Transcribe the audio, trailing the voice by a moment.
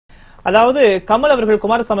அதாவது கமல் அவர்கள்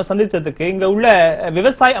குமாரசாமி சந்திச்சதுக்கு இங்க உள்ள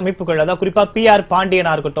விவசாய அமைப்புகள், அதாவது குறிப்பா PR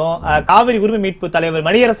பாண்டியனா இருக்கட்டும், காவிரி உரிமை மீட்பு தலைவர்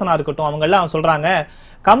மணியரசனா இருக்கட்டும், அவங்க எல்லாம் சொல்றாங்க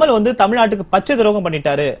கமல் வந்து தமிழ்நாட்டுக்கு பச்சை துரோகம்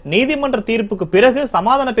பண்ணிட்டாரு. நீதிமன்ற தீர்ப்புக்கு பிறகு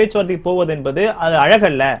சமாதான பேச்சுவார்த்தைக்கு போவது என்பது அது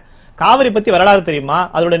அழகல்ல. காவிரி பத்தி வரலாறு தெரியுமா,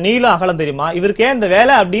 அதோட நீளம் அகலம் தெரியுமா, இவருக்கு ஏன் இந்த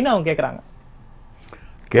வேலை அப்படின்னு அவங்க கேட்கறாங்க.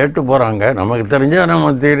 கேட்டு போறாங்க. நமக்கு தெரிஞ்சா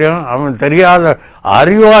நமக்கு தெரியும். அவன் தெரியாத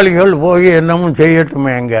அறிவாளிகள் போய் என்னமும்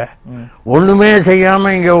செய்யட்டுமே. எங்க ஒண்ணுமே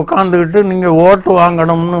செய்யாம இங்க உட்காந்துக்கிட்டு நீங்க ஓட்டு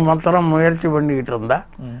வாங்கணும்னு மாத்திரம் முயற்சி பண்ணிக்கிட்டு இருந்தா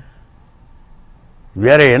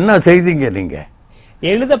வேற என்ன செய்தீங்க? நீங்க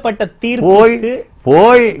எழுதப்பட்ட தீர்ப்பு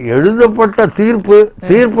போய் எழுதப்பட்ட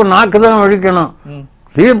தீர்ப்பு நாக்குதான் ஒழிக்கணும்.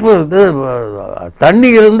 தீர்ப்பு தண்ணி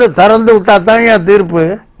இருந்து திறந்து விட்டா தான் ஏன் தீர்ப்பு?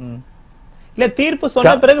 இல்ல தீர்ப்பு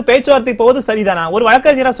சொன்ன பிறகு பேச்சுவார்த்தை போவது சரிதானா? ஒரு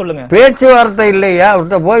வழக்கறிஞரா சொல்லுங்க. பேச்சுவார்த்தை இல்லையா?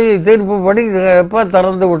 அவர்கிட்ட போய் தீர்ப்பு படி எப்ப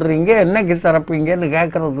திறந்து விடுறீங்க, என்னைக்கு திறப்பீங்கன்னு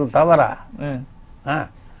கேட்கறது தவறா?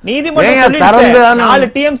 நீதிமன்றம் 4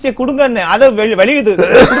 TMC கொடுங்கன்னு அதை வெளியுது.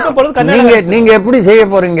 நீங்க எப்படி செய்ய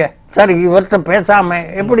போறீங்க? சரி, இவர்கிட்ட பேசாம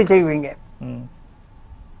எப்படி செய்வீங்க?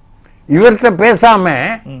 இவர்கிட்ட பேசாம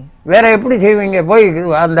வேற எப்படி செய்வீங்க? போய்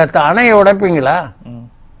அந்த அணையை உடைப்பீங்களா?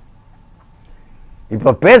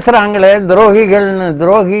 இப்ப பேசுறாங்களே துரோகிகள்னு,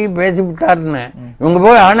 துரோகி பேசிவிட்டாருன்னு, இவங்க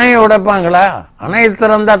போய் அணையை உடைப்பாங்களா? அணையை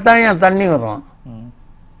திறந்தா தான் ஏன் தண்ணி வரும்?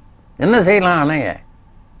 என்ன செய்யலாம்? அணையை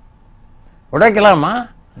உடைக்கலாமா?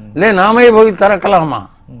 இல்லை நாமே போய் திறக்கலாமா?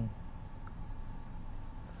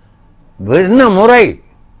 என்ன முறை?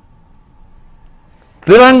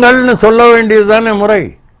 திறங்கள்னு சொல்ல வேண்டியதுதானே முறை.